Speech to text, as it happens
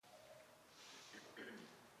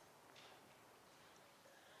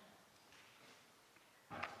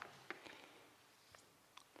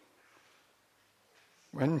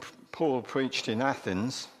When Paul preached in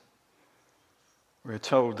Athens, we're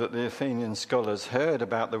told that the Athenian scholars heard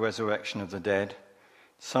about the resurrection of the dead.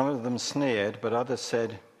 Some of them sneered, but others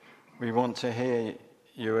said, "We want to hear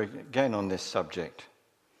you again on this subject."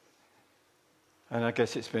 And I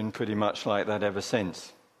guess it's been pretty much like that ever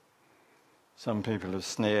since. Some people have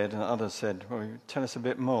sneered and others said, "Well, tell us a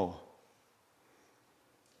bit more."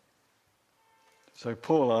 So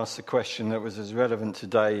Paul asked a question that was as relevant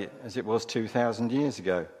today as it was 2,000 years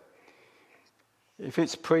ago. If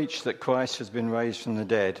it's preached that Christ has been raised from the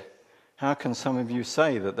dead, how can some of you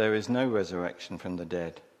say that there is no resurrection from the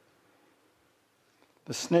dead?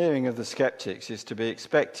 The sneering of the skeptics is to be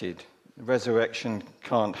expected. The resurrection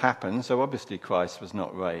can't happen, so obviously Christ was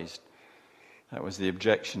not raised. That was the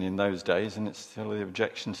objection in those days, and it's still the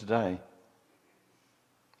objection today.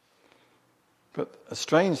 But a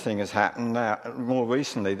strange thing has happened now, more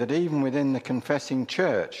recently, that even within the confessing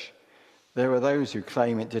church, there are those who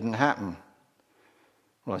claim it didn't happen.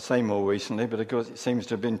 Well, I say more recently, but of course it seems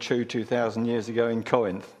to have been true 2,000 years ago in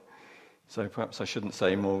Corinth. So perhaps I shouldn't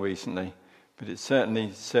say more recently, but it's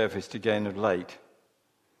certainly surfaced again of late.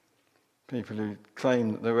 People who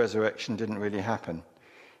claim that the resurrection didn't really happen.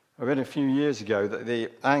 I read a few years ago that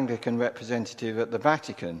the Anglican representative at the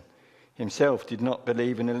Vatican himself did not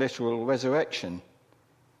believe in a literal resurrection.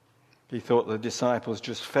 He thought the disciples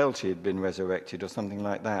just felt he had been resurrected or something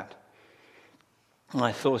like that.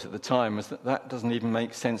 My thought at the time was that doesn't even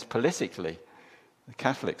make sense politically. The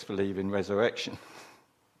Catholics believe in resurrection.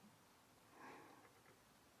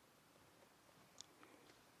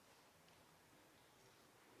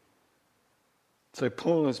 So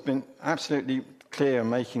Paul has been absolutely clear in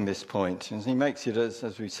making this point, and he makes it,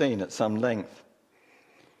 as we've seen, at some length.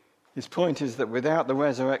 His point is that without the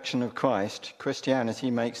resurrection of Christ, Christianity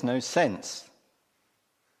makes no sense.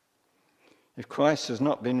 If Christ has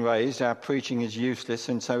not been raised, our preaching is useless,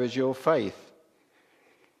 and so is your faith.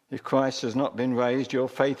 If Christ has not been raised, your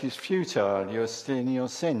faith is futile, you're still in your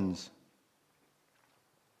sins.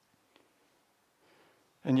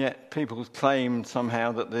 And yet people claim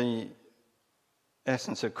somehow that the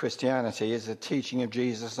essence of Christianity is a teaching of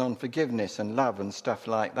Jesus on forgiveness and love and stuff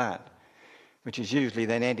like that, which is usually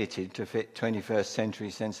then edited to fit 21st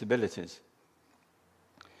century sensibilities.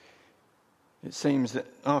 It seems that,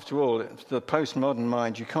 after all, to the postmodern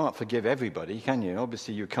mind, you can't forgive everybody, can you?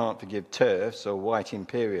 Obviously, you can't forgive TERFs or white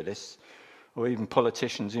imperialists or even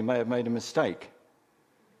politicians who may have made a mistake.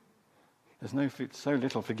 There's so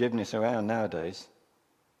little forgiveness around nowadays.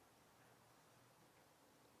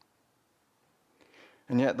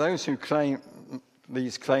 And yet those who claim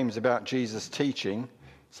these claims about Jesus' teaching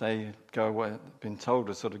say, go away, been told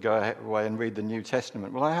to sort of go away and read the New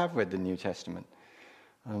Testament. Well, I have read the New Testament,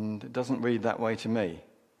 and it doesn't read that way to me.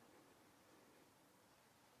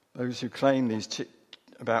 Those who claim these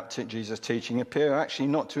about Jesus' teaching appear actually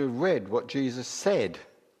not to have read what Jesus said.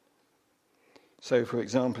 So, for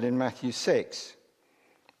example, in Matthew 6,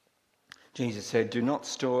 Jesus said, "Do not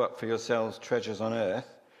store up for yourselves treasures on earth,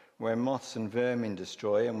 where moths and vermin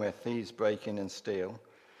destroy and where thieves break in and steal.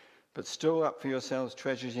 But store up for yourselves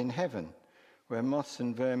treasures in heaven, where moths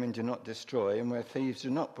and vermin do not destroy and where thieves do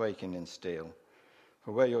not break in and steal.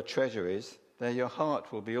 For where your treasure is, there your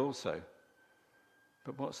heart will be also."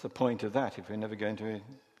 But what's the point of that if we're never going to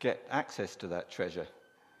get access to that treasure?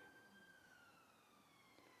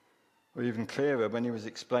 Or even clearer, when he was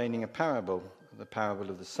explaining a parable, the parable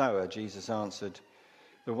of the sower, Jesus answered,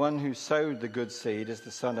 "The one who sowed the good seed is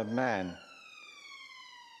the Son of Man.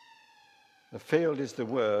 The field is the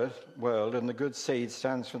world, and the good seed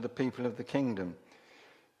stands for the people of the kingdom."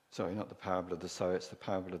 Sorry, not the parable of the sower, it's the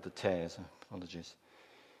parable of the tares. Apologies.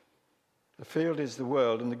 The field is the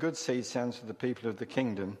world, and the good seed stands for the people of the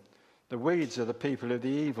kingdom. The weeds are the people of the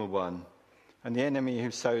evil one, and the enemy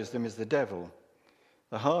who sows them is the devil.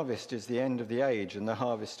 The harvest is the end of the age, and the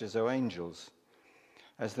harvesters are angels.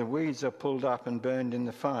 As the weeds are pulled up and burned in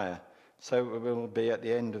the fire, so it will be at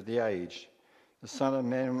the end of the age. The Son of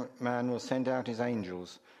Man will send out his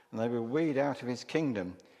angels, and they will weed out of his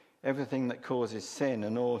kingdom everything that causes sin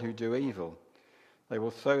and all who do evil. They will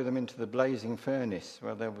throw them into the blazing furnace,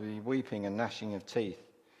 where there will be weeping and gnashing of teeth.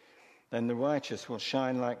 Then the righteous will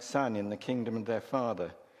shine like sun in the kingdom of their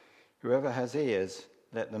Father. Whoever has ears,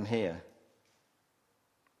 let them hear.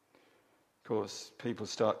 Of course, people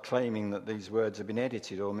start claiming that these words have been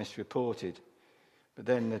edited or misreported, but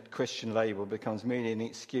then the Christian label becomes merely an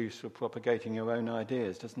excuse for propagating your own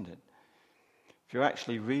ideas, doesn't it? If you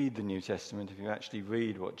actually read the New Testament, if you actually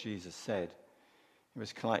read what Jesus said, it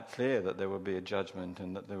was quite clear that there will be a judgment,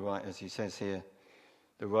 and that as he says here,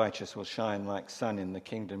 the righteous will shine like sun in the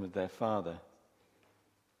kingdom of their Father.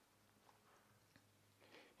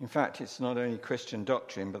 In fact, it's not only Christian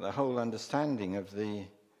doctrine, but the whole understanding of the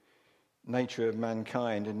nature of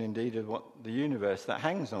mankind and indeed of what the universe that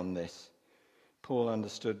hangs on this. Paul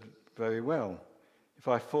understood very well. If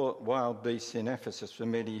I fought wild beasts in Ephesus for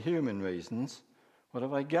merely human reasons, what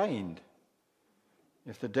have I gained?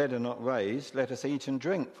 If the dead are not raised, let us eat and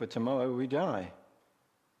drink, for tomorrow we die.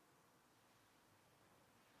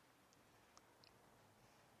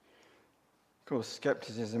 Of course,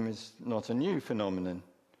 skepticism is not a new phenomenon.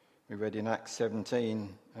 We read in Acts 17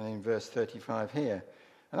 and in verse 35 here.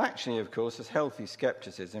 And actually, of course, as healthy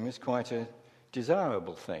skepticism is quite a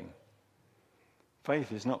desirable thing.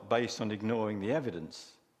 Faith is not based on ignoring the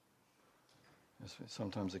evidence, as it's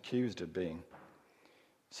sometimes accused of being.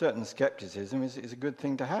 Certain skepticism is a good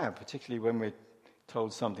thing to have, particularly when we're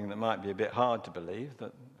told something that might be a bit hard to believe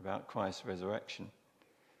about Christ's resurrection.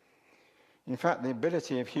 In fact, the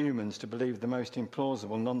ability of humans to believe the most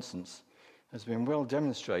implausible nonsense has been well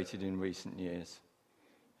demonstrated in recent years.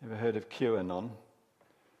 Ever heard of QAnon?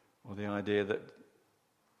 Or the idea that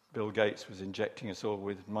Bill Gates was injecting us all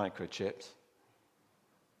with microchips?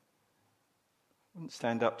 Wouldn't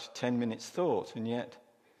stand up to 10 minutes thought, and yet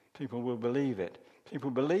people will believe it.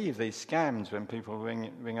 People believe these scams when people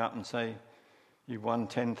ring up and say, you've won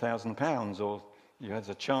 £10,000 or you had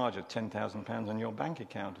a charge of £10,000 on your bank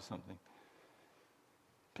account or something.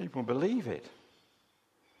 People believe it.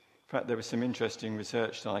 In fact, there was some interesting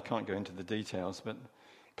research, so I can't go into the details, but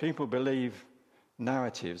people believe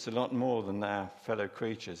narratives a lot more than our fellow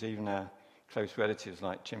creatures, even our close relatives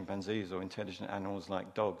like chimpanzees or intelligent animals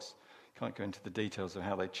like dogs. Can't go into the details of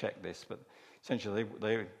how they check this, but essentially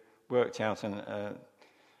they worked out a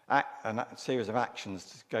series of actions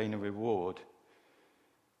to gain a reward.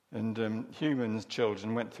 And humans,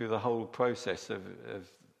 children, went through the whole process of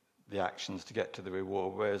the actions to get to the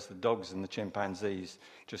reward, whereas the dogs and the chimpanzees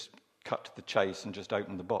just cut to the chase and just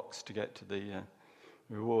opened the box to get to the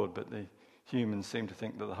reward. But the humans seem to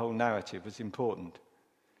think that the whole narrative was important.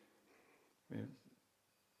 We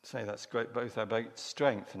say that's great, both our great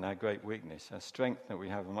strength and our great weakness. Our strength that we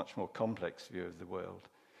have a much more complex view of the world,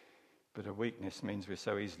 but a weakness means we're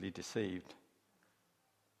so easily deceived.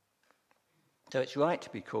 So it's right to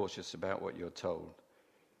be cautious about what you're told.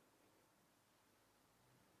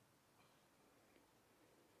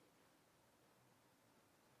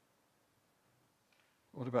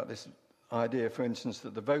 What about this idea, for instance,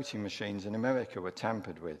 that the voting machines in America were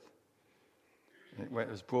tampered with? It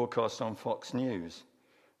was broadcast on Fox News.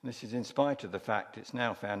 And this is in spite of the fact it's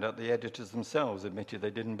now found out the editors themselves admitted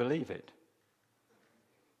they didn't believe it.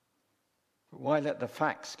 But why let the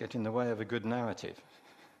facts get in the way of a good narrative?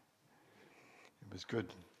 It was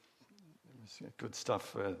good stuff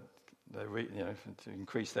for to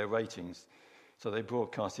increase their ratings. So they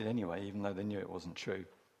broadcast it anyway, even though they knew it wasn't true.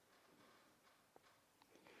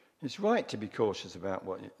 It's right to be cautious about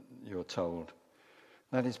what you're told.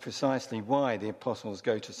 That is precisely why the apostles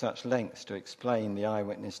go to such lengths to explain the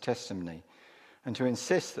eyewitness testimony and to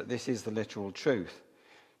insist that this is the literal truth,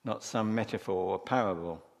 not some metaphor or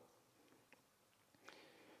parable.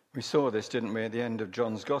 We saw this, didn't we, at the end of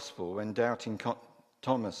John's Gospel when doubting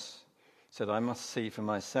Thomas said, I must see for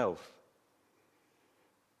myself.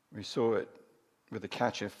 We saw it with the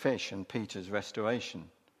catch of fish and Peter's restoration.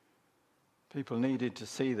 People needed to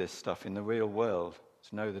see this stuff in the real world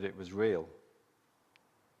to know that it was real.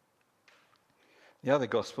 The other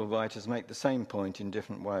gospel writers make the same point in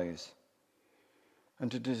different ways.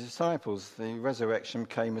 And to the disciples, the resurrection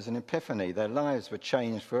came as an epiphany. Their lives were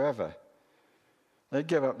changed forever. They'd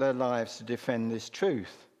give up their lives to defend this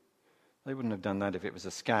truth. They wouldn't have done that if it was a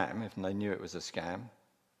scam, if they knew it was a scam.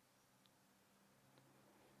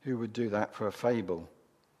 Who would do that for a fable?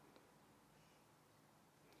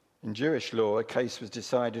 In Jewish law, a case was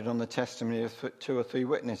decided on the testimony of 2 or 3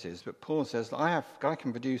 witnesses, but Paul says, I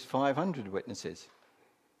can produce 500 witnesses.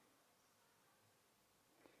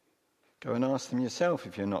 Go and ask them yourself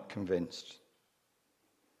if you're not convinced.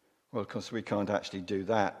 Well, of course, we can't actually do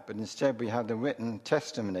that, but instead we have the written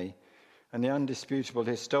testimony and the undisputable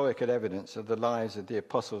historical evidence of the lives of the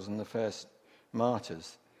apostles and the first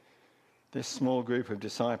martyrs. This small group of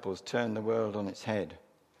disciples turned the world on its head.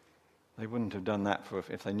 They wouldn't have done that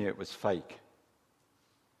if they knew it was fake.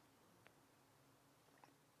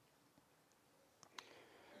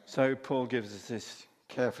 So Paul gives us this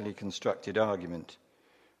carefully constructed argument.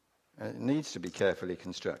 It needs to be carefully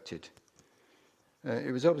constructed.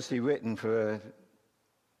 It was obviously written for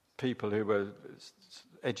people who were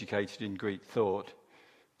educated in Greek thought.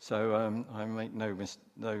 So I make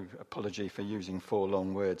no apology for using 4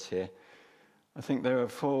 long words here. I think there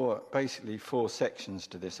are basically four sections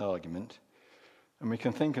to this argument. And we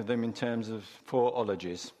can think of them in terms of 4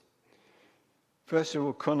 ologies. First of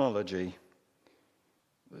all, chronology.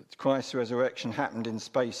 That Christ's resurrection happened in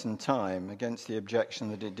space and time, against the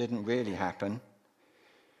objection that it didn't really happen.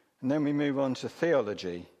 And then we move on to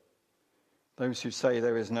theology. Those who say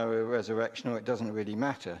there is no resurrection or it doesn't really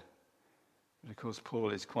matter. But of course,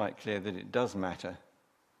 Paul is quite clear that it does matter.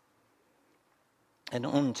 And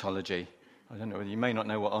ontology. I don't know whether you may not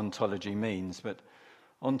know what ontology means, but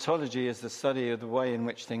ontology is the study of the way in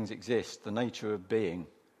which things exist, the nature of being.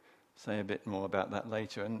 Say a bit more about that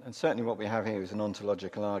later. And certainly what we have here is an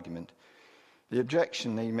ontological argument. The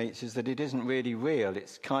objection he meets is that it isn't really real.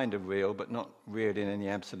 It's kind of real, but not real in any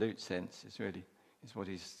absolute sense. It's what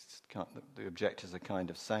the objectors are kind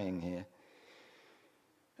of saying here.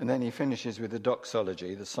 And then he finishes with the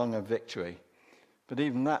doxology, the song of victory. But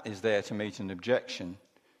even that is there to meet an objection,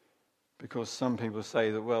 because some people say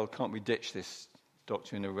that, well, can't we ditch this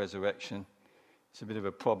doctrine of resurrection? It's a bit of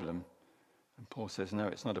a problem. And Paul says, no,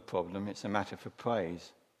 it's not a problem, it's a matter for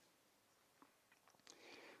praise.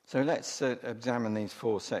 So let's examine these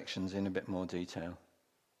 4 sections in a bit more detail.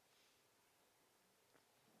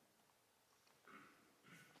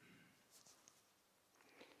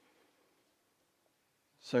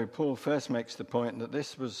 So Paul first makes the point that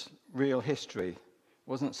this was real history. It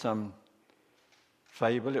wasn't some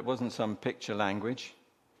fable, it wasn't some picture language.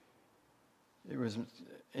 It was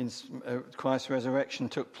Christ's resurrection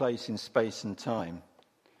took place in space and time.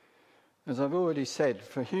 As I've already said,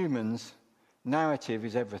 for humans, narrative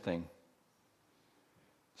is everything.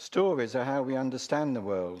 Stories are how we understand the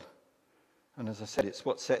world. And as I said, it's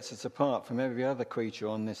what sets us apart from every other creature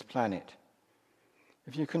on this planet.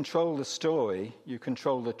 If you control the story, you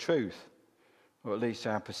control the truth, or at least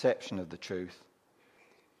our perception of the truth.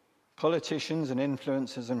 Politicians and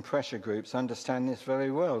influencers and pressure groups understand this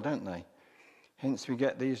very well, don't they? Hence we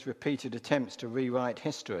get these repeated attempts to rewrite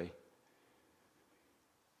history.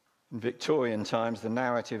 In Victorian times, the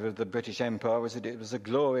narrative of the British Empire was that it was a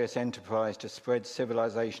glorious enterprise to spread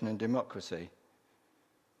civilization and democracy.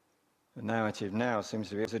 The narrative now seems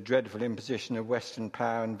to be a dreadful imposition of Western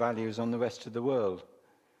power and values on the rest of the world.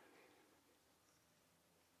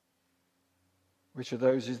 Which of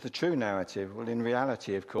those is the true narrative? Well, in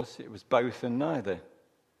reality, of course, it was both and neither.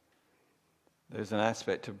 There's an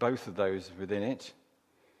aspect of both of those within it.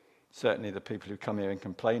 Certainly the people who come here and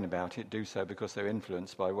complain about it do so because they're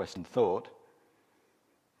influenced by Western thought.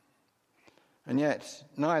 And yet,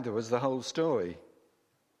 neither was the whole story.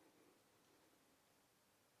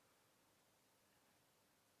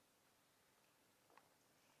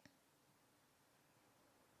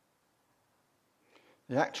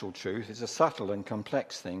 The actual truth is a subtle and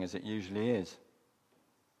complex thing, as it usually is.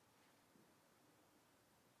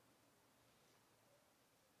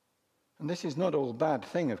 And this is not all a bad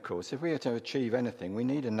thing, of course. If we are to achieve anything, we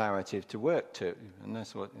need a narrative to work to. And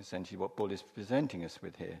that's essentially what Paul is presenting us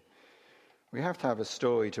with here. We have to have a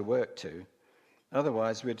story to work to.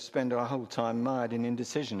 Otherwise, we'd spend our whole time mired in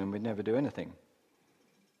indecision and we'd never do anything.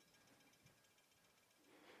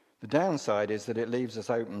 The downside is that it leaves us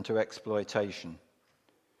open to exploitation.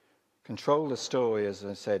 Control the story, as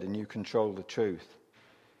I said, and you control the truth.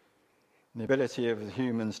 The ability of the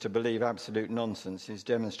humans to believe absolute nonsense is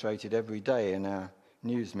demonstrated every day in our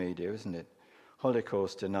news media, isn't it?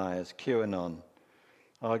 Holocaust deniers, QAnon,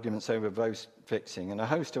 arguments over vote fixing, and a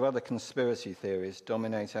host of other conspiracy theories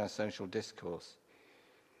dominate our social discourse.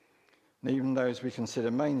 And even those we consider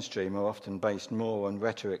mainstream are often based more on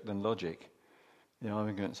rhetoric than logic. The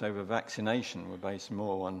arguments over vaccination were based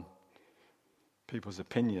more on people's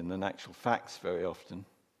opinion than actual facts very often.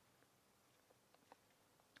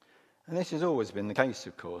 And this has always been the case,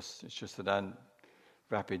 of course. It's just that our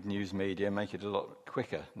rapid news media make it a lot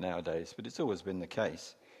quicker nowadays, but it's always been the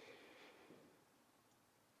case.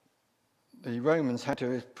 The Romans had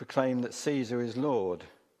to proclaim that Caesar is Lord.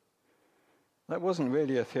 That wasn't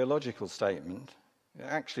really a theological statement.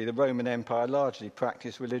 Actually, the Roman Empire largely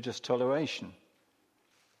practiced religious toleration.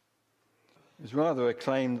 It was rather a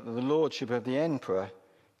claim that the lordship of the emperor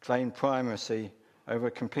claimed primacy over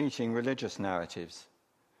competing religious narratives.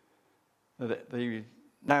 The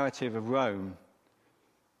narrative of Rome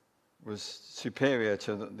was superior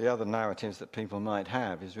to the other narratives that people might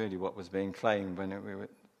have, is really what was being claimed when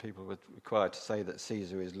people were required to say that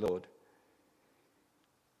Caesar is Lord.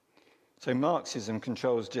 So Marxism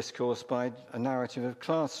controls discourse by a narrative of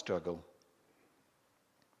class struggle.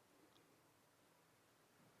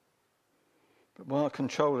 But while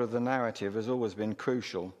control of the narrative has always been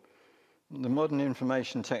crucial, the modern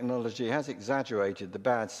information technology has exaggerated the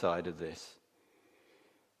bad side of this,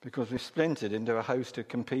 because we've splintered into a host of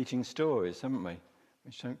competing stories, haven't we?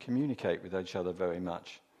 which don't communicate with each other very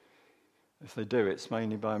much. If they do, it's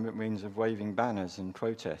mainly by means of waving banners and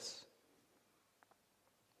protests.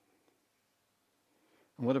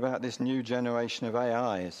 And what about this new generation of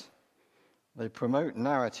AIs? They promote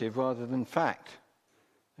narrative rather than fact.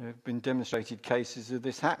 There have been demonstrated cases of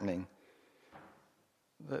this happening.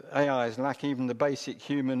 That AIs lack even the basic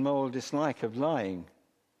human moral dislike of lying.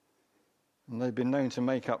 And they've been known to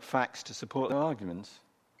make up facts to support their arguments.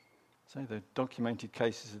 So there are documented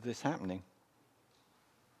cases of this happening.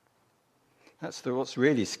 That's what's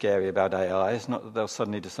really scary about AI. It's not that they'll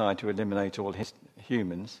suddenly decide to eliminate all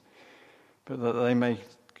humans, but that they may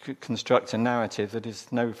construct a narrative that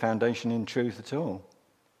has no foundation in truth at all.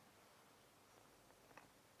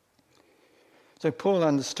 So Paul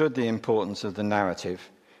understood the importance of the narrative,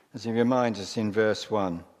 as he reminds us in verse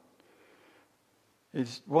 1.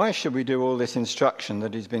 Why should we do all this instruction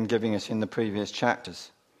that he's been giving us in the previous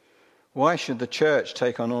chapters? Why should the church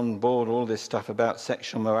take on board all this stuff about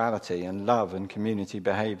sexual morality and love and community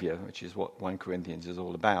behaviour, which is what 1 Corinthians is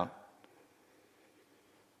all about?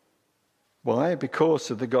 Why? Because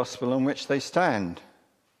of the gospel on which they stand.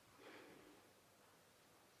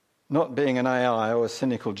 Not being an AI or a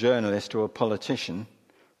cynical journalist or a politician,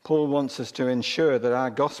 Paul wants us to ensure that our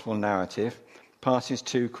gospel narrative passes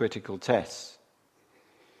two critical tests.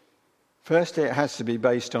 Firstly, it has to be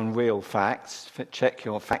based on real facts. Check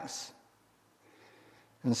your facts.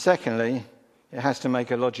 And secondly, it has to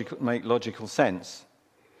make logical sense.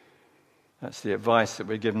 That's the advice that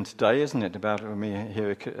we're given today, isn't it, about when we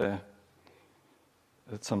hear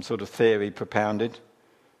some sort of theory propounded.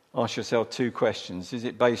 Ask yourself two questions. Is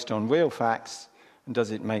it based on real facts, and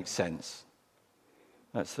does it make sense?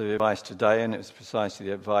 That's the advice today, and it was precisely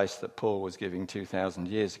the advice that Paul was giving 2,000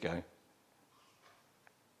 years ago.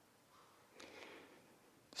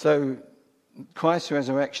 So, Christ's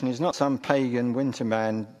resurrection is not some pagan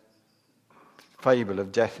winterman fable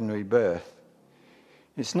of death and rebirth.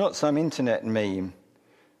 It's not some internet meme,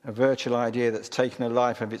 a virtual idea that's taken a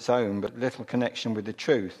life of its own but little connection with the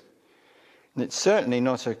truth. And it's certainly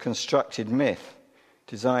not a constructed myth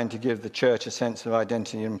designed to give the church a sense of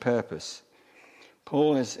identity and purpose.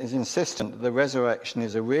 Paul is insistent that the resurrection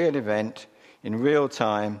is a real event in real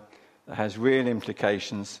time that has real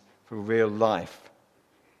implications for real life.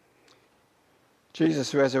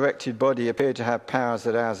 Jesus' resurrected body appeared to have powers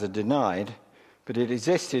that ours are denied, but it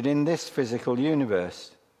existed in this physical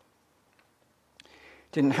universe.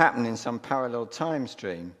 It didn't happen in some parallel time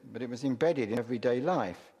stream, but it was embedded in everyday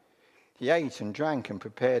life. He ate and drank and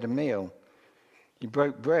prepared a meal. He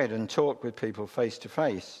broke bread and talked with people face to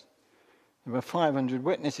face. There were 500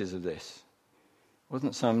 witnesses of this. It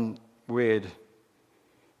wasn't some weird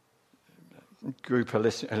group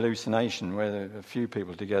hallucination where there were a few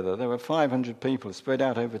people together. There were 500 people spread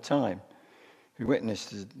out over time who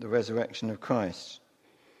witnessed the resurrection of Christ.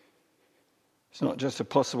 It's not just a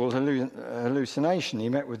possible hallucination. He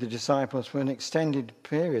met with the disciples for an extended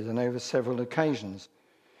period and over several occasions.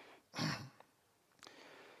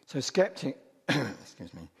 So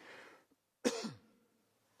excuse me. Let's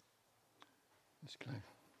go.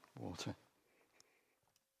 Water.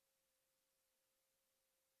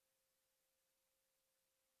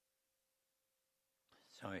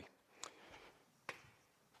 Sorry.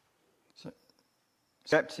 So,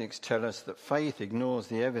 skeptics tell us that faith ignores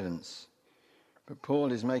the evidence, but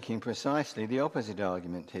Paul is making precisely the opposite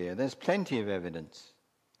argument here. There's plenty of evidence.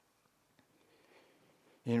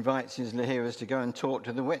 He invites his hearers to go and talk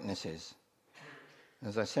to the witnesses.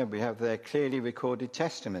 As I said, we have their clearly recorded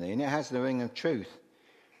testimony, and it has the ring of truth.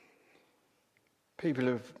 People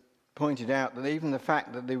have pointed out that even the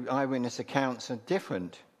fact that the eyewitness accounts are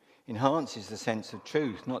different enhances the sense of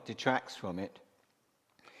truth, not detracts from it.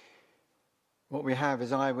 What we have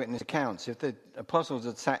is eyewitness accounts. If the apostles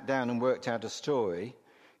had sat down and worked out a story,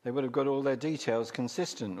 they would have got all their details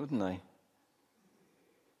consistent, wouldn't they?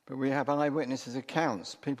 But we have eyewitnesses'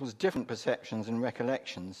 accounts, people's different perceptions and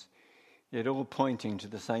recollections, yet all pointing to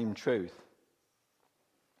the same truth.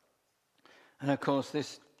 And of course,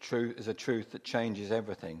 this truth is a truth that changes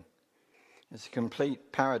everything. It's a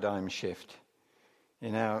complete paradigm shift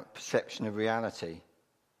in our perception of reality.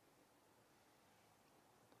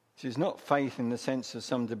 It is not faith in the sense of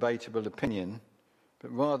some debatable opinion,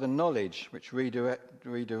 but rather knowledge which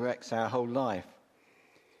redirects our whole life.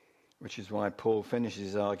 Which is why Paul finishes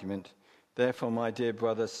his argument, "Therefore, my dear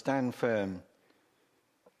brothers, stand firm.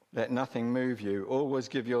 Let nothing move you. Always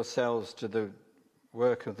give yourselves to the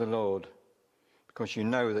work of the Lord, because you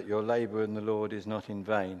know that your labour in the Lord is not in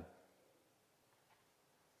vain."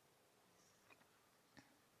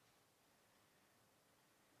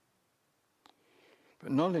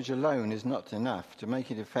 But knowledge alone is not enough. To make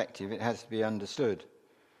it effective, it has to be understood.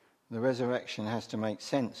 The resurrection has to make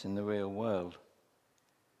sense in the real world.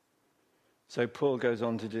 So Paul goes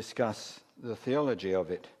on to discuss the theology of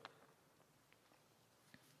it.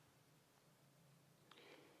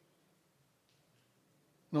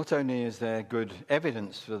 Not only is there good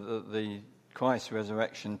evidence for the Christ's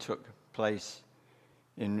resurrection took place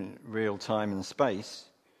in real time and space,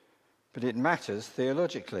 but it matters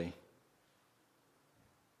theologically.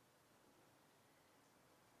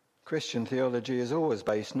 Christian theology is always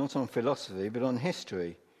based not on philosophy but on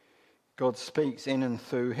history. God speaks in and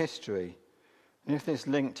through history. And if this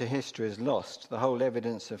link to history is lost, the whole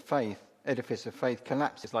edifice of faith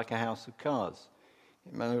collapses like a house of cards.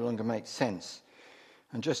 It no longer makes sense.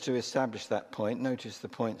 And just to establish that point, notice the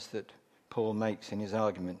points that Paul makes in his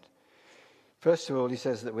argument. First of all, he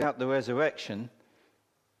says that without the resurrection,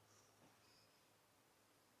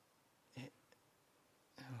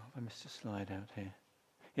 I missed a slide out here.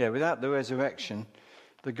 Yeah, without the resurrection,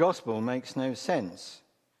 the gospel makes no sense.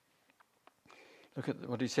 Look at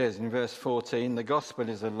what he says in verse 14. The gospel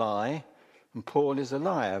is a lie, and Paul is a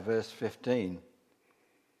liar, verse 15.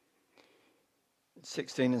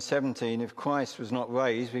 16 and 17, if Christ was not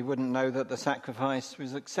raised, we wouldn't know that the sacrifice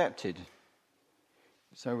was accepted.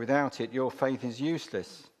 So without it, your faith is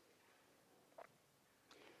useless.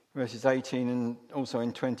 Verses 18 and also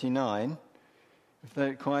in 29,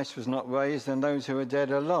 if Christ was not raised, then those who are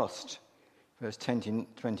dead are lost. Verse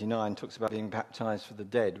 29 talks about being baptized for the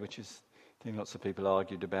dead, which is a thing lots of people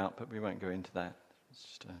argued about, but we won't go into that. It's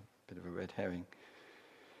just a bit of a red herring.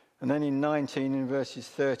 And then in 19, in verses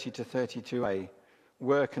 30 to 32a,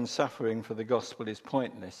 work and suffering for the gospel is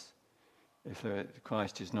pointless if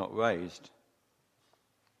Christ is not raised.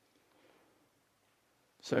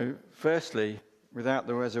 So, firstly, without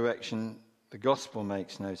the resurrection, the gospel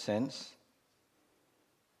makes no sense.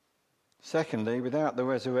 Secondly, without the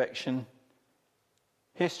resurrection,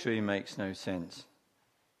 history makes no sense.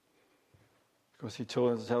 Of course, he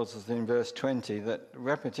tells us in verse 20 that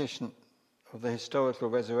repetition of the historical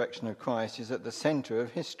resurrection of Christ is at the centre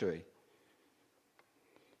of history.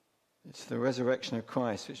 It's the resurrection of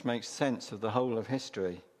Christ which makes sense of the whole of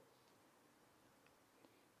history.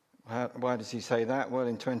 Why does he say that? Well,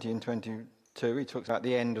 in 20 and 22, he talks about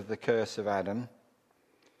the end of the curse of Adam.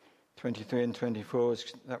 23 and 24,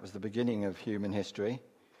 that was the beginning of human history.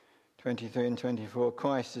 23 and 24,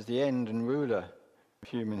 Christ is the end and ruler of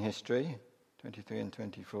human history. 23 and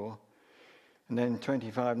 24. And then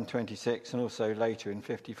 25 and 26, and also later in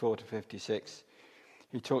 54 to 56,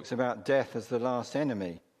 he talks about death as the last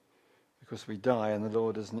enemy, because we die and the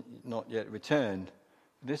Lord has not yet returned.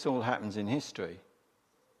 This all happens in history.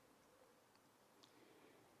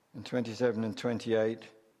 In 27 and 28,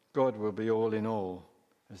 God will be all in all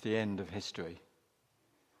as the end of history.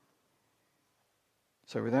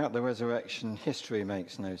 So without the resurrection, history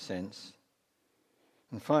makes no sense.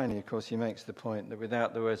 And finally, of course, he makes the point that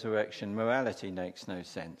without the resurrection, morality makes no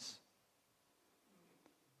sense.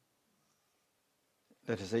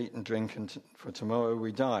 Let us eat and drink, and for tomorrow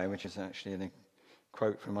we die, which is actually a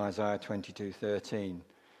quote from Isaiah 22:13.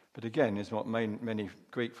 But again, is what many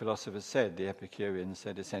Greek philosophers said. The Epicureans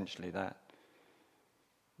said essentially that.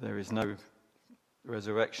 There is no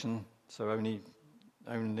resurrection, so only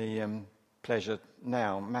pleasure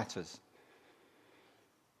now matters.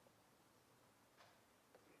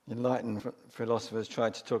 Enlightened philosophers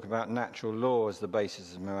tried to talk about natural law as the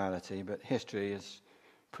basis of morality, but history has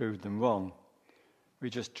proved them wrong. We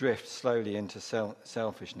just drift slowly into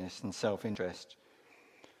selfishness and self-interest.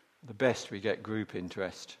 The best we get group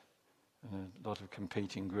interest and a lot of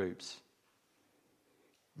competing groups.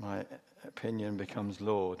 My opinion becomes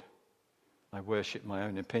Lord. I worship my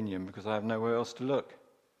own opinion because I have nowhere else to look.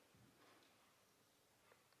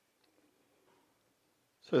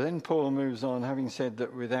 So then Paul moves on, having said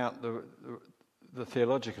that without the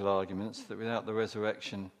theological arguments, that without the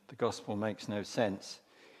resurrection, the gospel makes no sense.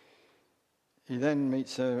 He then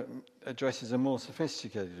addresses a more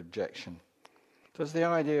sophisticated objection. Does the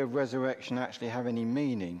idea of resurrection actually have any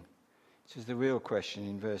meaning? This is the real question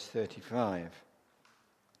in verse 35.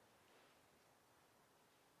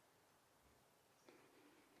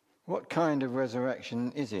 What kind of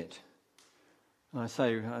resurrection is it? And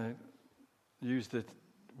I use the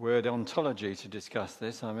word ontology to discuss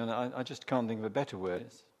this. I mean, I just can't think of a better word.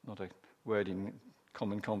 It's not a word in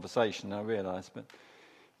common conversation, I realise, but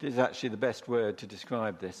it is actually the best word to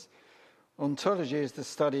describe this. Ontology is the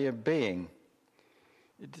study of being.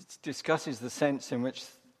 It discusses the sense in which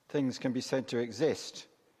things can be said to exist.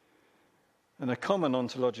 And a common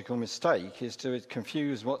ontological mistake is to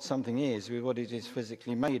confuse what something is with what it is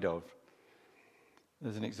physically made of.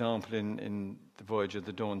 There's an example in The Voyage of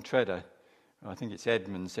the Dawn Treader. I think it's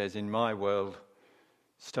Edmund says, in my world,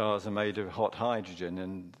 stars are made of hot hydrogen,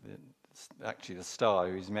 and actually the star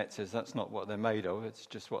who he's met says that's not what they're made of,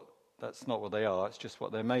 that's not what they are, it's just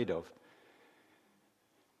what they're made of.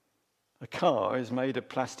 A car is made of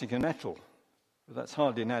plastic and metal, but that's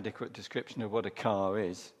hardly an adequate description of what a car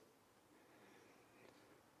is.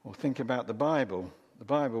 Or think about the Bible. The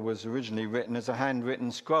Bible was originally written as a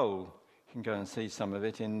handwritten scroll. You can go and see some of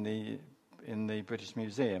it in the British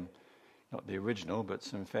Museum. Not the original, but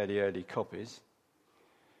some fairly early copies.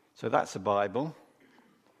 So that's a Bible.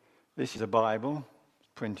 This is a Bible,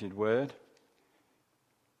 printed word.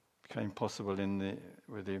 Became possible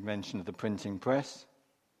with the invention of the printing press.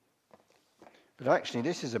 But actually,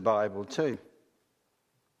 this is a Bible too.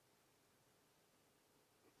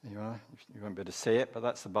 There you are. You won't be able to see it, but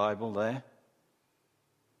that's the Bible there.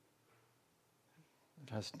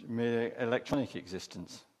 It has mere electronic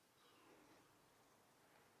existence.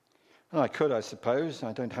 Well, I could, I suppose.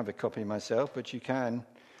 I don't have a copy myself, but you can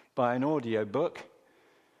buy an audio book.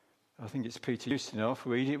 I think it's Peter Ustinov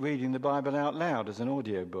reading the Bible out loud as an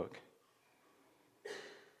audio book.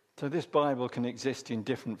 So this Bible can exist in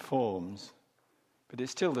different forms, but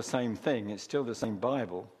it's still the same thing. It's still the same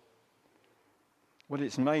Bible. What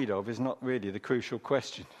it's made of is not really the crucial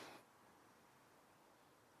question.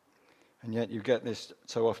 And yet you get this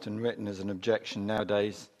so often written as an objection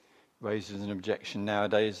nowadays, raised as an objection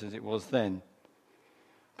nowadays as it was then.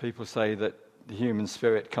 People say that the human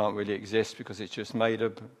spirit can't really exist because it's just made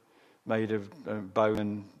of bone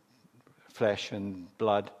and flesh and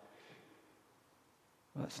blood.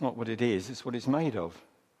 That's not what it is, it's what it's made of.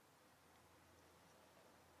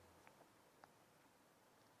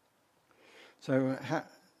 So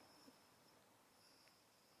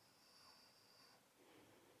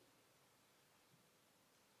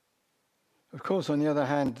of course, on the other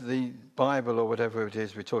hand, the Bible or whatever it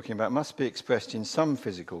is we're talking about must be expressed in some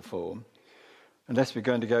physical form, unless we're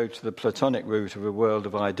going to go to the Platonic route of a world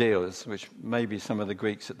of ideals, which maybe some of the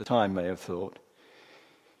Greeks at the time may have thought,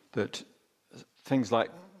 that things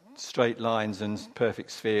like straight lines and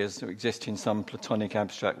perfect spheres exist in some Platonic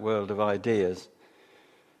abstract world of ideas.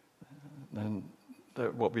 And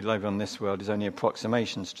that what we live on this world is only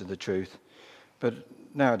approximations to the truth. But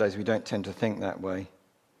nowadays we don't tend to think that way.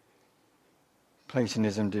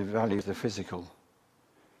 Platonism devalues the physical.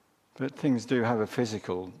 But things do have a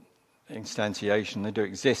physical instantiation. They do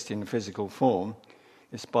exist in physical form.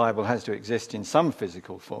 This Bible has to exist in some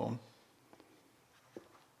physical form.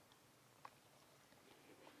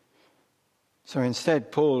 So instead,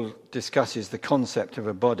 Paul discusses the concept of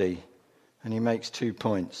a body, and he makes 2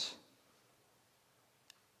 points.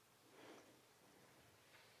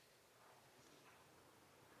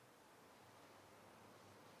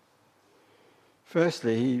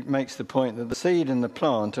 Firstly, he makes the point that the seed and the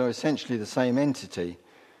plant are essentially the same entity,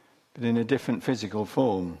 but in a different physical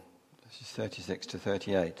form. This is 36 to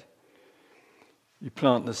 38. You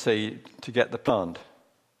plant the seed to get the plant.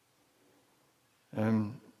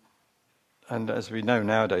 And as we know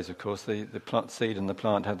nowadays, of course, the plant seed and the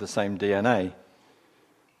plant have the same DNA.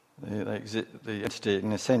 The entity,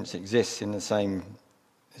 in a sense, exists in the same,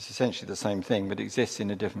 it's essentially the same thing, but exists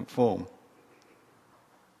in a different form.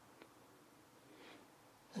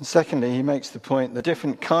 And secondly, he makes the point that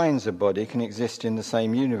different kinds of body can exist in the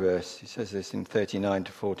same universe. He says this in 39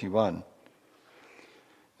 to 41.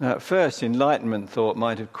 Now, at first, Enlightenment thought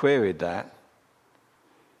might have queried that.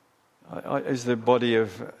 Is the body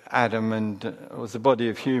of Adam and was the body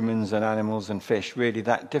of humans and animals and fish really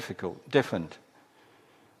that different?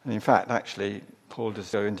 And in fact, actually, Paul does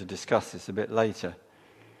go in to discuss this a bit later.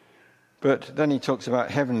 But then he talks about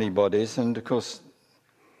heavenly bodies, and of course,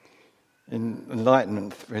 in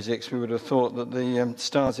Enlightenment physics, we would have thought that the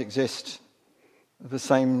stars exist the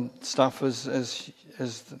same stuff as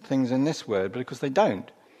the things in this world, but of course they don't.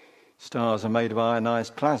 Stars are made of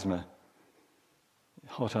ionized plasma,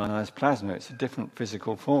 hot ionized plasma. It's a different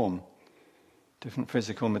physical form, different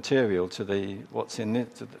physical material to what's in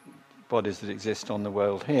it, to the bodies that exist on the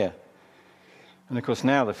world here. And of course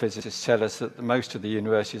now the physicists tell us that most of the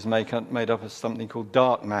universe is made up of something called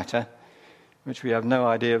dark matter, which we have no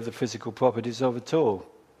idea of the physical properties of at all.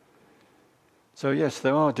 So yes,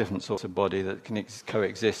 there are different sorts of body that can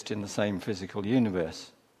coexist in the same physical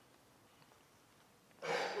universe.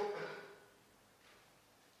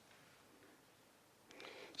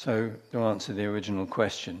 So, to answer the original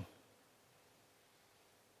question,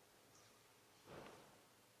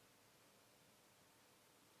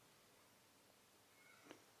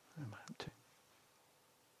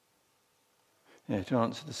 to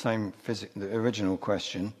answer the original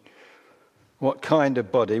question, what kind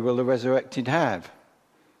of body will the resurrected have?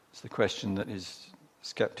 It's the question that his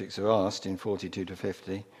skeptics are asked in 42 to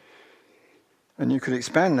 50. And you could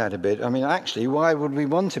expand that a bit. I mean, actually, why would we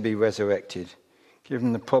want to be resurrected,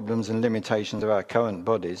 given the problems and limitations of our current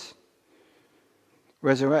bodies?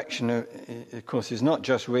 Resurrection, of course, is not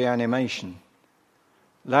just reanimation.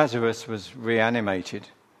 Lazarus was reanimated,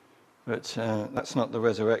 but that's not the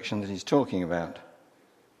resurrection that he's talking about.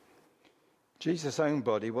 Jesus' own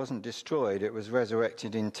body wasn't destroyed, it was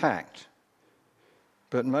resurrected intact.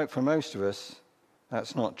 But for most of us,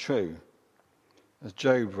 that's not true. As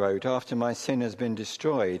Job wrote, "After my sin has been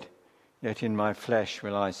destroyed, yet in my flesh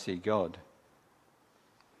will I see God."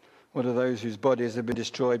 What are those whose bodies have been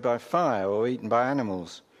destroyed by fire or eaten by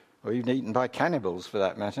animals, or even eaten by cannibals for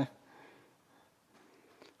that matter?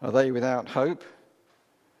 Are they without hope?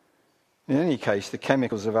 In any case, the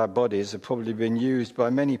chemicals of our bodies have probably been used by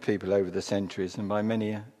many people over the centuries and by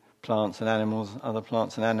many plants and animals, other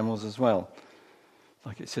plants and animals as well.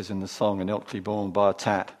 Like it says in the song, "An ilkly born by a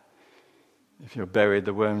tat." If you're buried,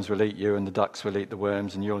 the worms will eat you and the ducks will eat the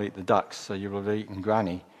worms and you'll eat the ducks, so you will have eaten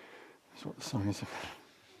Granny. That's what the song is about.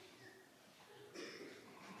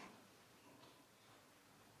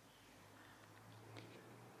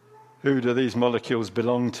 Who do these molecules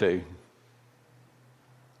belong to?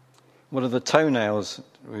 What are the toenails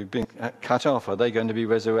we've been cut off? Are they going to be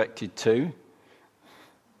resurrected too?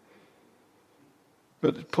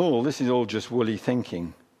 But Paul, this is all just woolly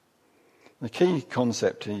thinking. The key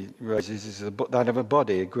concept he raises is that of a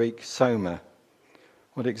body, a Greek soma.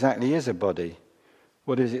 What exactly is a body?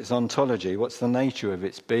 What is its ontology? What's the nature of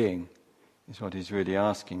its being? Is what he's really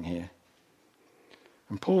asking here.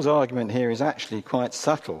 And Paul's argument here is actually quite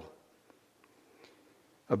subtle.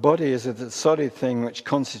 A body is a solid thing which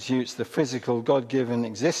constitutes the physical, God-given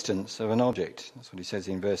existence of an object. That's what he says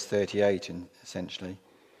in verse 38, essentially.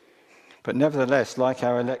 But nevertheless, like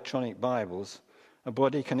our electronic Bibles, a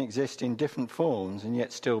body can exist in different forms and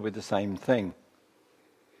yet still be the same thing.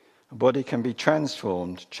 A body can be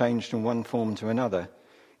transformed, changed from one form to another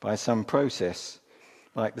by some process,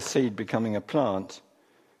 like the seed becoming a plant,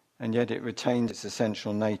 and yet it retains its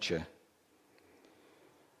essential nature.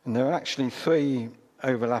 And there are actually three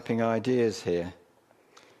overlapping ideas here.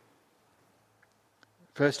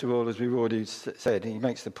 First of all, as we've already said, he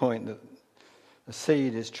makes the point that a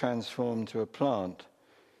seed is transformed to a plant.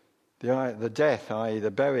 The death, i.e. the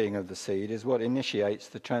burying of the seed, is what initiates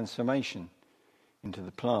the transformation into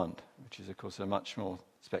the plant, which is, of course, a much more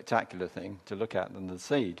spectacular thing to look at than the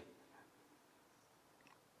seed.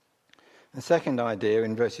 The second idea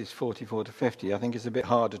in verses 44 to 50, I think, is a bit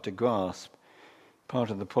harder to grasp, part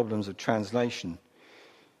of the problems of translation.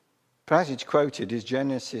 The passage quoted is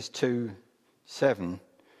Genesis 2:7,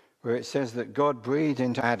 where it says that God breathed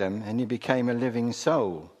into Adam and he became a living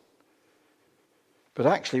soul. But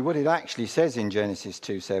actually, what it actually says in Genesis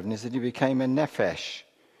 2:7 is that he became a nephesh,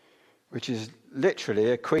 which is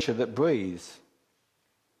literally a creature that breathes.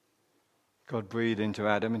 God breathed into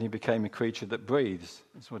Adam and he became a creature that breathes.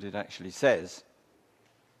 That's what it actually says.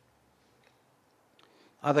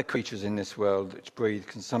 Other creatures in this world which breathe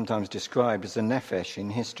can sometimes be described as a nephesh in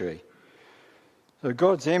history. So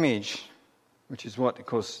God's image, which is what, of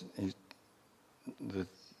course, the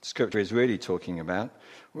scripture is really talking about,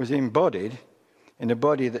 was embodied in a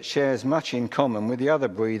body that shares much in common with the other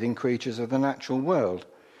breathing creatures of the natural world.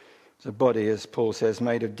 It's a body, as Paul says,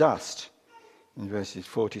 made of dust, in verses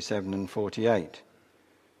 47 and 48.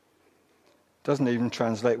 Doesn't even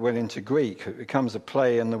translate well into Greek. It becomes a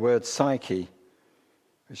play on the word psyche,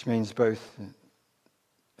 which means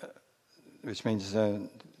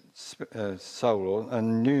soul,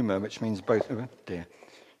 and pneuma, which means both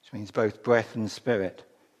breath and spirit.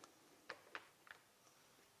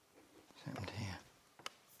 What's happened here?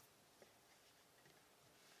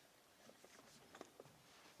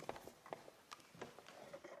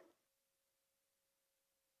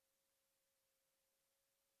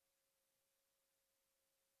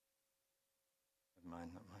 Never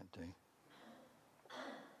mind, that might do.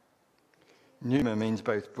 Pneuma means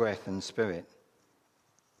both breath and spirit.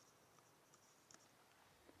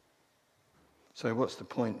 So what's the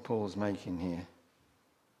point Paul's making here?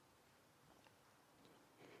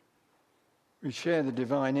 We share the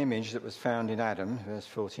divine image that was found in Adam, verse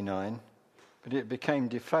 49, but it became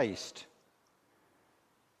defaced.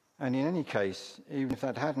 And in any case, even if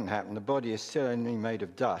that hadn't happened, the body is still only made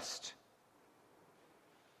of dust.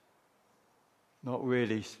 Not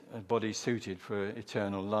really a body suited for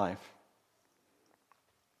eternal life.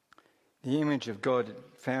 The image of God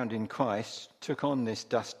found in Christ took on this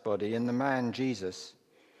dust body in the man Jesus,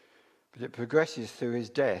 but it progresses through his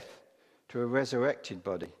death to a resurrected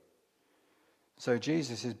body. So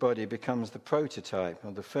Jesus' body becomes the prototype,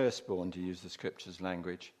 or the firstborn, to use the scripture's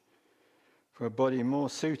language, for a body more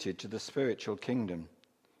suited to the spiritual kingdom.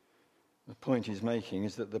 The point he's making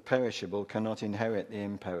is that the perishable cannot inherit the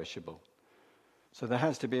imperishable. So there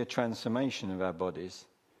has to be a transformation of our bodies,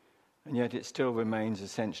 and yet it still remains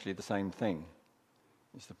essentially the same thing.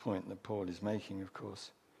 It's the point that Paul is making, of course.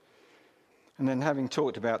 And then, having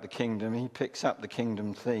talked about the kingdom, he picks up the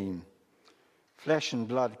kingdom theme. Flesh and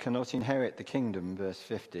blood cannot inherit the kingdom, verse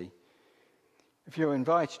 50. If you're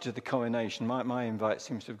invited to the coronation, my invite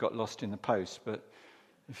seems to have got lost in the post, but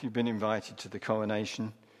if you've been invited to the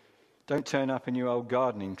coronation, don't turn up in your old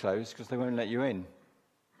gardening clothes because they won't let you in.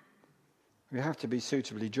 You have to be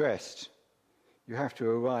suitably dressed. You have to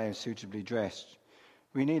arrive suitably dressed.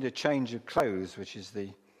 We need a change of clothes, which is the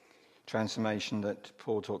transformation that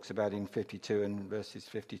Paul talks about in 52 and verses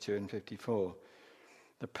 52 and 54.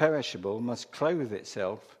 The perishable must clothe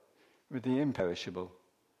itself with the imperishable,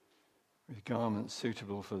 with garments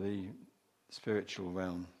suitable for the spiritual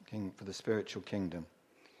realm, for the spiritual kingdom.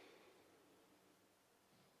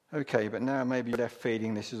 Okay, but now maybe you're left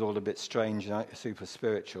feeling this is all a bit strange and super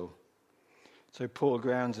spiritual. So Paul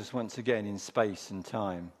grounds us once again in space and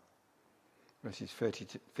time. Verses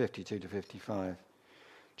 52 to 55.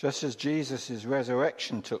 Just as Jesus'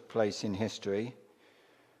 resurrection took place in history,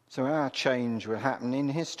 so our change will happen in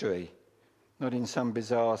history, not in some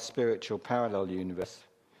bizarre spiritual parallel universe,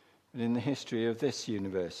 but in the history of this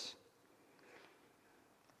universe.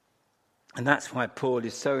 And that's why Paul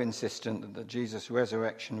is so insistent that Jesus'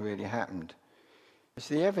 resurrection really happened. It's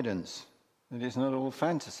the evidence that it's not all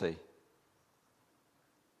fantasy.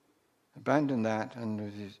 Abandon that,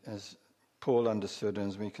 and as Paul understood, and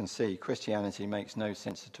as we can see, Christianity makes no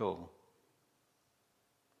sense at all.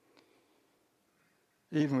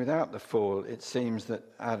 Even without the fall, it seems that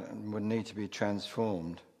Adam would need to be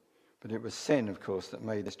transformed. But it was sin, of course, that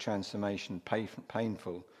made this transformation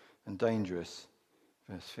painful and dangerous.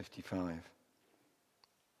 Verse 55.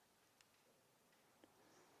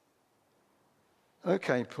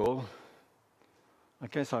 Okay, Paul, I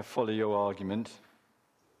guess I follow your argument.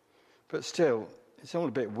 But still, it's all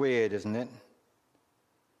a bit weird, isn't it?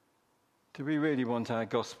 Do we really want our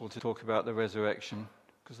gospel to talk about the resurrection?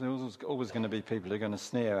 Because there's always going to be people who are going to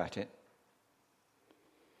sneer at it.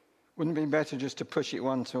 Wouldn't it be better just to push it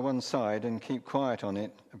to one side and keep quiet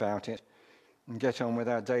about it and get on with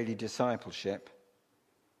our daily discipleship?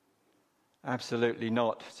 Absolutely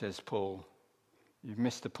not, says Paul. You've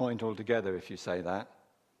missed the point altogether if you say that.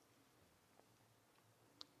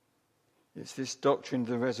 It's this doctrine of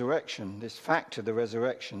the resurrection, this fact of the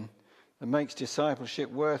resurrection, that makes discipleship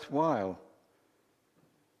worthwhile.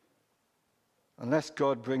 Unless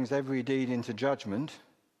God brings every deed into judgment,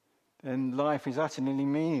 then life is utterly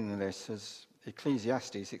meaningless, as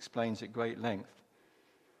Ecclesiastes explains at great length.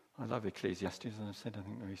 I love Ecclesiastes, as I've said, I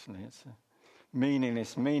think, recently. It's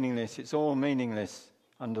meaningless. It's all meaningless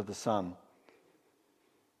under the sun.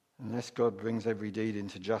 Unless God brings every deed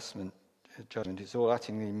into judgment, it's all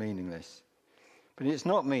utterly meaningless. But it's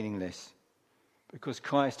not meaningless because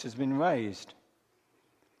Christ has been raised.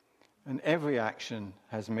 And every action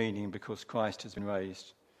has meaning because Christ has been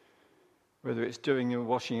raised. Whether it's doing a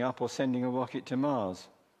washing up or sending a rocket to Mars.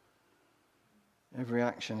 Every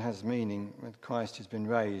action has meaning when Christ has been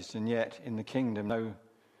raised, and yet in the kingdom no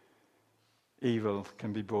evil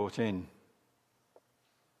can be brought in.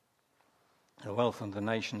 The wealth of the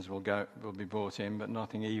nations will be brought in, but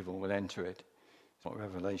nothing evil will enter it. That's what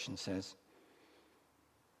Revelation says.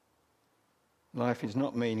 Life is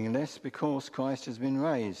not meaningless because Christ has been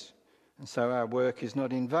raised, and so our work is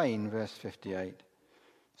not in vain, verse 58.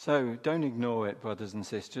 So don't ignore it, brothers and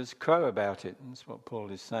sisters. Crow about it. That's what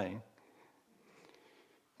Paul is saying.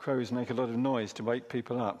 Crows make a lot of noise to wake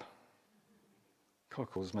people up.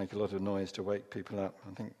 Cockles make a lot of noise to wake people up.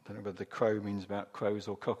 I don't know whether the crow means about crows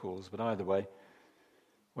or cockles, but either way,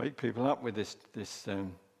 wake people up with this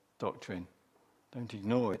doctrine. Don't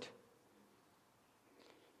ignore it.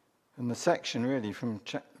 And the section really from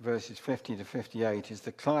verses 50 to 58 is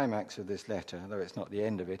the climax of this letter, though it's not the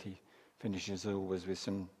end of it. He finishes always with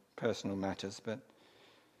some personal matters.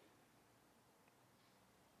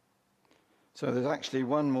 So there's actually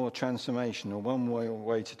one more transformation, or one more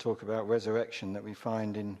way to talk about resurrection that we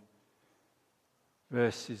find in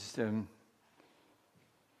verses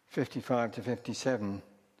 55 to 57,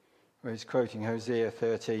 where he's quoting Hosea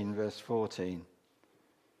 13, verse 14.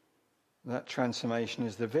 That transformation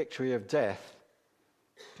is the victory of death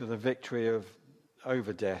to the victory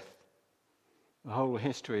over death. The whole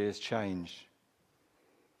history is changed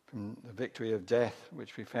from the victory of death,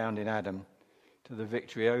 which we found in Adam, to the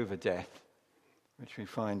victory over death, which we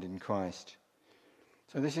find in Christ.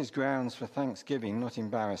 So this is grounds for thanksgiving, not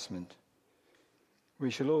embarrassment.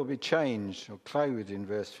 We shall all be changed or clothed in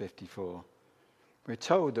verse 54. We're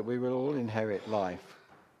told that we will all inherit life.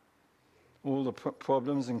 All the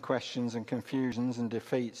problems and questions and confusions and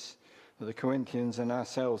defeats that the Corinthians and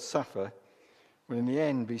ourselves suffer will in the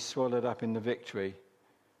end be swallowed up in the victory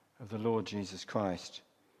of the Lord Jesus Christ.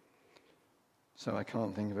 So I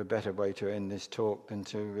can't think of a better way to end this talk than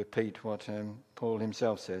to repeat what Paul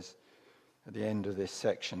himself says at the end of this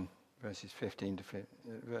section, verses 15 to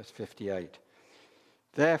verse 58.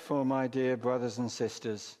 Therefore, my dear brothers and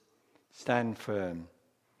sisters, stand firm.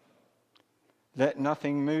 Let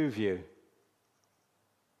nothing move you.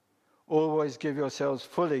 Always give yourselves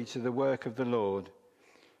fully to the work of the Lord,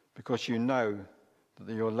 because you know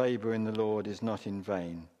that your labour in the Lord is not in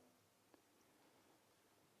vain.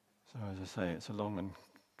 So as I say, it's a long and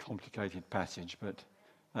complicated passage, but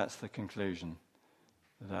that's the conclusion,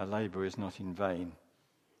 that our labour is not in vain.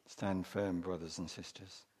 Stand firm, brothers and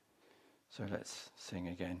sisters. So let's sing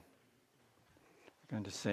again. We're going to sing.